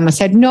Instagram. I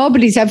said,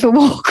 nobody's ever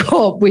woke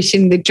up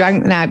wishing they'd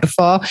drank the night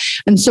before.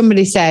 And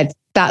somebody said,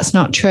 that's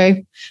not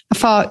true. I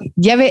thought,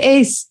 yeah, it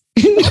is.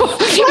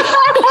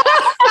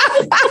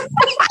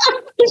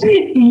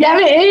 Yeah,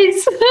 it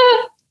is.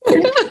 Do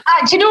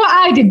you know what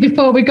I did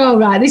before we go?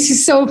 Right, this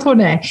is so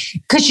funny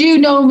because you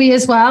know me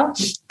as well.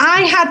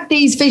 I had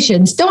these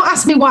visions. Don't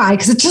ask me why,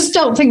 because I just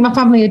don't think my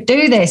family would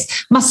do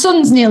this. My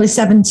son's nearly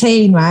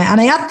 17, right? And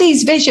I had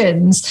these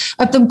visions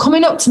of them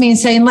coming up to me and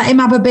saying, let him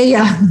have a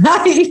beer.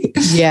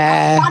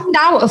 Yeah. I planned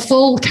out a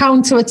full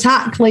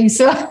counter-attack,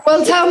 Lisa.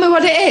 Well, tell me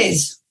what it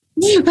is.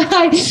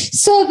 Right.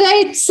 So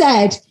they'd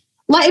said,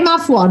 let him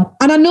have one.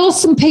 And I know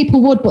some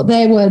people would, but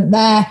they weren't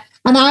there.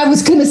 And I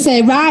was going to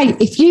say, right,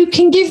 if you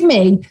can give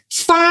me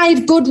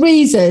 5 good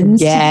reasons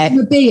to give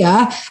a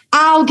beer,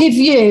 I'll give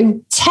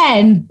you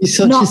 10. You're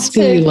such a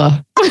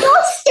stealer. I'm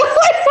not stealing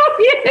from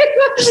you.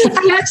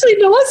 I actually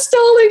know I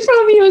stole it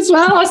from you as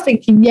well. I was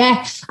thinking,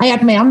 I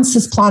had my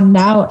answers planned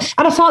out.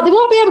 And I thought, they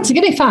won't be able to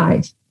give me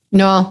 5.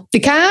 No, they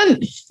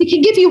can't. They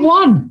can give you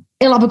 1.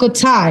 He'll have a good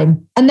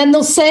time. And then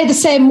they'll say the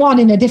same one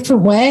in a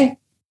different way.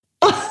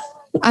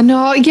 I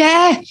know,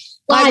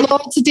 like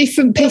lots of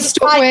different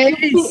pissed up ways.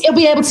 He'll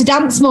be able to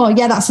dance more.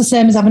 Yeah, that's the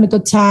same as having a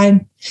good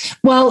time.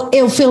 Well,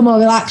 he'll feel more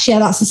relaxed. Yeah,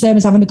 that's the same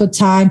as having a good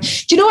time. Do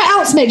you know what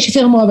else makes you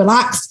feel more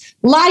relaxed?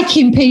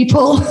 Liking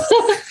people.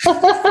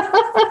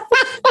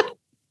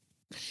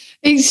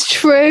 It's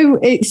true.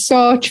 It's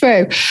so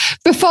true.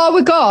 Before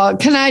we go,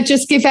 can I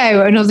just give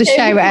out another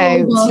shout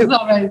out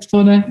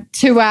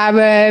to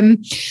our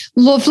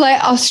lovely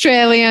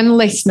Australian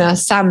listener,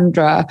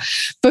 Sandra,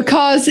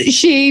 because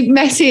she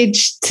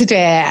messaged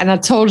today and I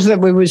told her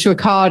that we was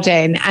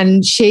recording,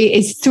 and she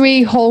is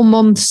 3 whole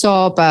months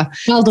sober.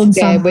 Well done,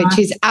 today, Sandra. which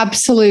is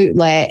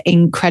absolutely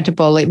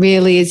incredible. It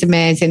really is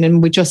amazing,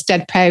 and we're just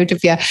dead proud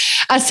of you.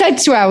 I said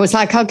to her, I was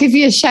like, I'll give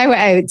you a shout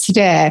out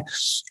today.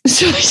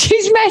 So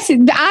she's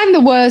messaged. I'm the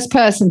worst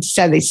person to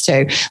say this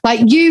to. Like,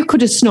 you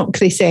could have snuck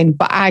this in,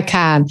 but I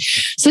can.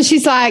 So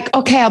she's like,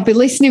 okay, I'll be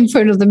listening for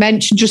another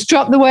mention. Just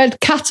drop the word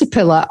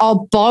caterpillar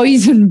or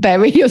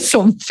boysenberry or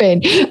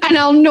something, and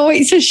I'll know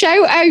it's a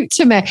shout out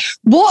to me.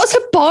 What's a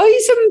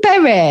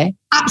boysenberry?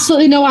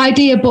 Absolutely no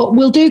idea, but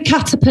we'll do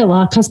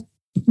caterpillar because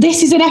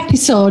this is an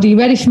episode. Are you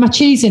ready for my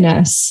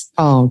cheesiness?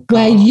 Oh, God.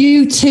 Where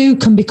you too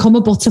can become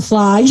a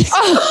butterfly.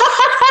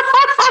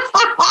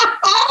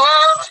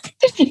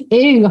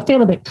 Ew, I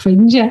feel a bit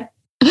cringy.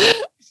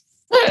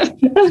 But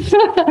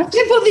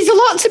there's a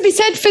lot to be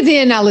said for the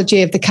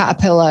analogy of the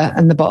caterpillar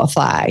and the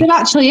butterfly. There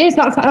actually is.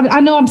 I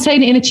know I'm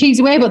saying it in a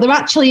cheesy way, but there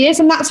actually is.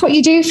 And that's what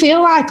you do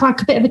feel like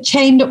a bit of a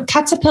chained up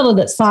caterpillar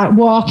that's like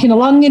walking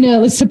along in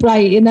early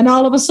sobriety, and then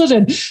all of a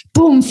sudden,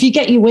 boom, you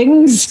get your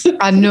wings.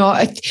 I know.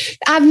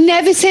 I've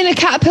never seen a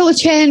caterpillar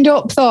chained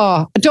up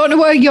though. I don't know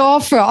where you're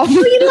from.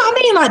 Well, you know what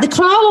I mean? Like, they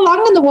crawl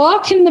along and they're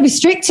walking and they're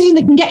restricted and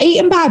they can get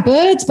eaten by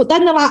birds, but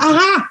then they're like,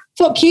 aha,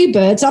 fuck you,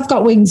 birds, I've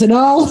got wings and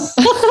all.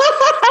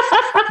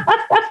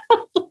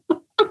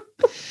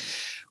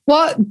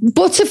 What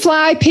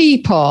butterfly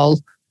people?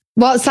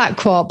 What's that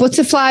quote?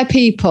 Butterfly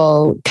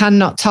people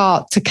cannot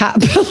talk to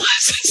caterpillars.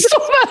 It's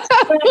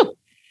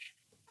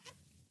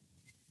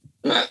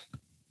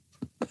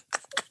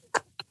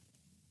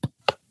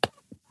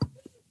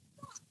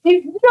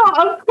not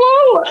a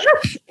quote.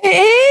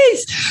 It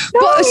is. No,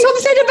 but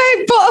something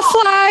about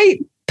butterfly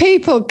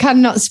people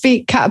cannot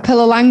speak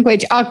caterpillar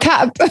language or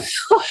caterpillar.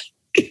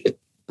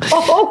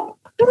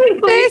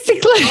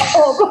 Basically.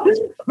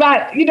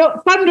 Right, you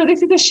know, Sandra,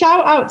 this is a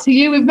shout out to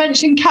you. We've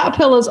mentioned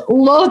caterpillars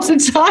loads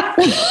of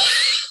times.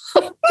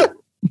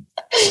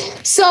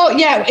 So,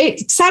 yeah,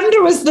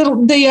 Sandra was the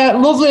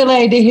lovely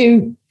lady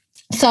who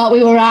thought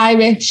we were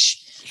Irish.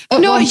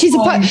 No, she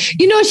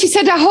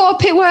said, I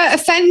hope it weren't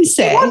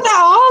offensive. It wasn't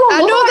at all.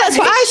 I know, that's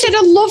what I said.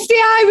 I love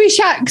the Irish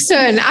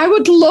accent. I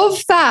would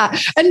love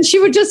that. And she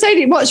would just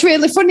say, what's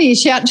really funny is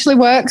she actually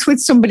works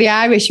with somebody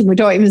Irish and we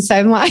don't even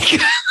sound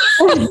like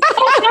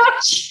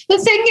The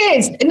thing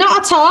is,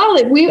 not at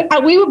all. We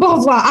were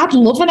both like, I'd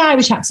love an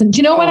Irish accent. Do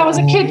you know when I was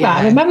a kid,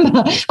 right? I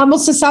remember I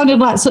must have sounded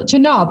like such a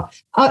knob.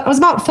 I was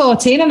about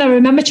 14 and I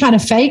remember trying to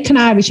fake an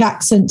Irish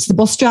accent to the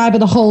bus driver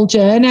the whole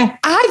journey.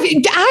 I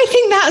think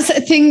that's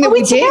a thing that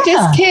we did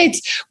as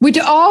kids.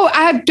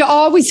 I'd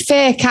always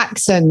fake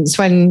accents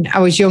when I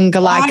was younger,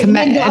 like an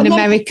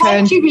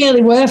American. You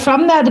really were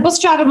from there. The bus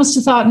driver must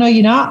have thought, no,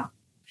 you're not.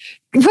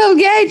 Well,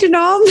 yeah, I don't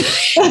know.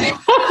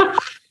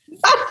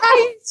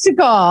 I used to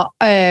go,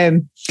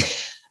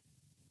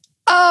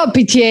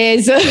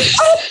 BJ's.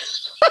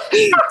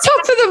 Top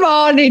of the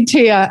morning to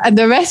you and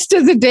the rest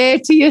of the day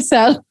to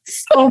yourself.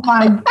 Oh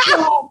my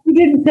God. We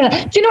didn't. Do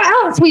you know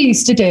what else we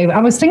used to do?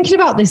 I was thinking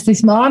about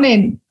this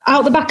morning.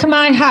 Out the back of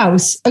my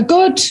house, a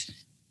good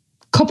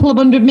couple of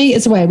 100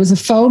 metres away was a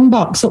phone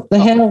box up the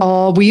hill.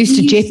 Oh, we used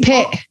to jip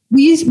it.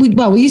 We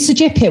used to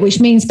jip it,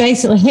 which means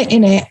basically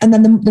hitting it and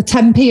then the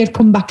 10p would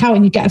come back out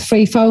and you get a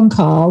free phone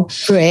call.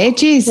 For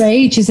ages.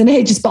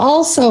 But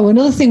also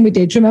another thing we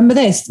did, remember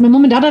this? My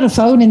mum and dad had a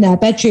phone in their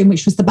bedroom,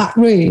 which was the back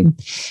room.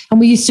 And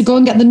we used to go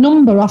and get the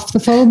number off the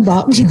phone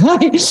box,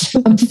 right?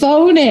 And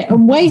phone it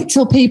and wait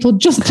till people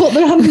just put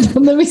their hand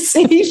on the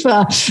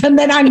receiver and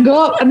then hang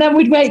up. And then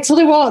we'd wait till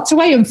they walked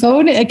away and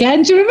phone it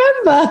again. Do you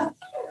remember?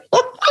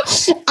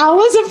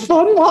 Hours of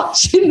fun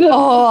watching them.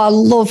 Oh, I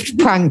loved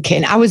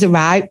pranking. I was a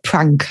right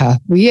pranker.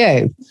 Were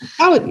you?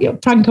 You're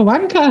pranker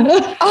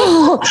wanker.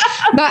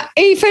 But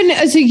even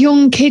as a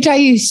young kid, I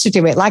used to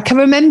do it. Like, I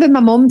remember my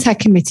mum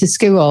taking me to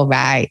school,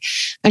 right?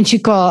 And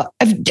she'd go,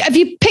 have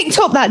you picked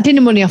up that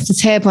dinner money off the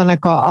table? And I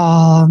go,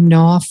 oh,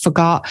 no, I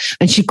forgot.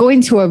 And she'd go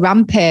into a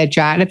rampage,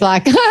 right? And I'd be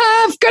like,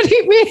 I've got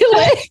it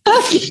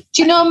really.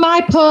 Do you know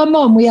my poor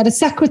mum? We had a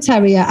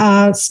secretary at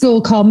our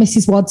school called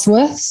Mrs.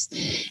 Wadsworth.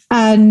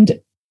 And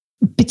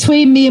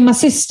between me and my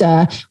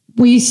sister,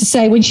 we used to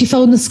say when she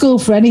phoned the school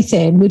for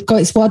anything, we'd go,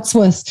 it's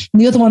Wadsworth.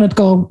 And the other one would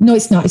go, no,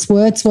 it's not, it's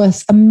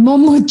Wordsworth. And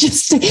mum would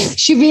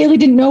she really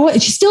didn't know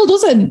it. She still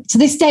doesn't. To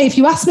this day, if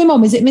you ask me,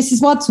 mum, is it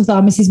Mrs. Wadsworth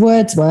or Mrs.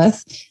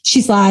 Wordsworth?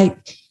 She's like,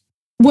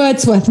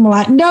 Wordsworth. And we're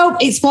like, no,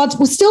 it's Wadsworth.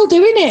 We're still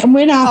doing it. And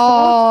we're in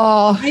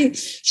our phone.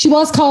 She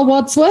was called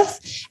Wadsworth.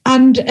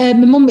 And my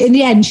mum, in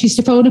the end, she used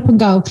to phone up and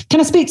go, can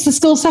I speak to the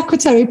school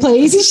secretary,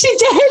 please? And she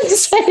didn't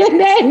say her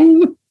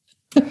name.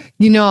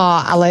 You know,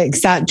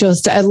 Alex, that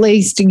just, at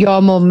least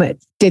your mum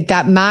did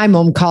that. My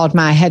mum called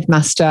my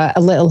headmaster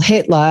a little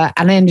Hitler,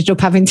 and I ended up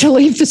having to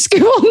leave the school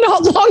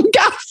not long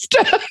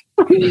after.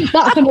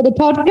 That's another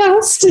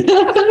podcast.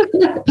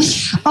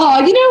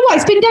 Oh, you know what?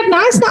 It's been dead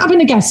nice not having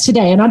a guest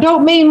today. And I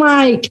don't mean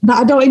like that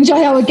I don't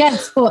enjoy our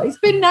guests, but it's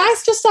been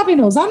nice just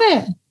having us, hasn't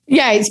it?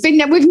 Yeah, it's been,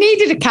 we've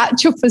needed a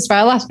catch up as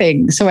well, I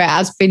think. So it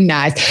has been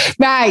nice.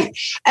 Right.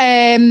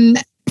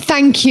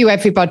 Thank you,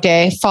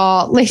 everybody,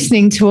 for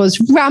listening to us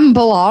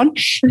ramble on.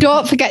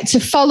 Don't forget to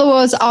follow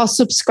us or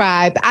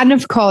subscribe. And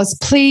of course,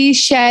 please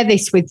share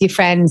this with your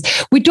friends.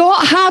 We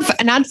don't have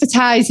an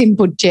advertising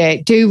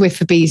budget, do we,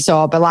 for Be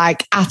Sober,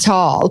 like at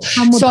all.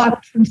 And we're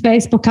back from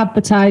Facebook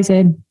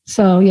advertising.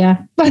 So, yeah.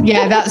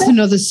 Yeah, that's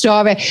another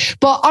story.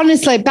 But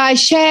honestly, by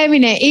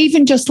sharing it,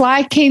 even just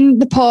liking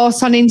the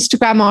post on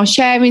Instagram or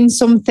sharing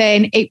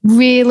something, it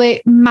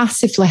really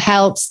massively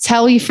helps.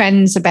 Tell your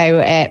friends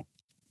about it.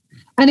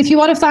 And if you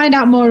want to find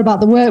out more about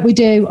the work we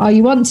do, or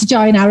you want to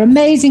join our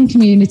amazing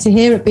community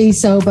here at Be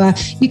Sober,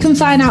 you can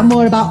find out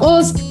more about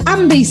us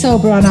and Be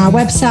Sober on our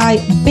website,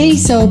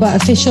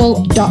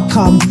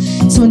 besoberofficial.com.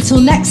 So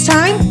until next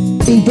time,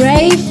 be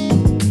brave,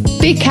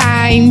 be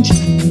kind,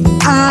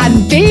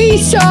 and be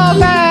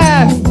sober.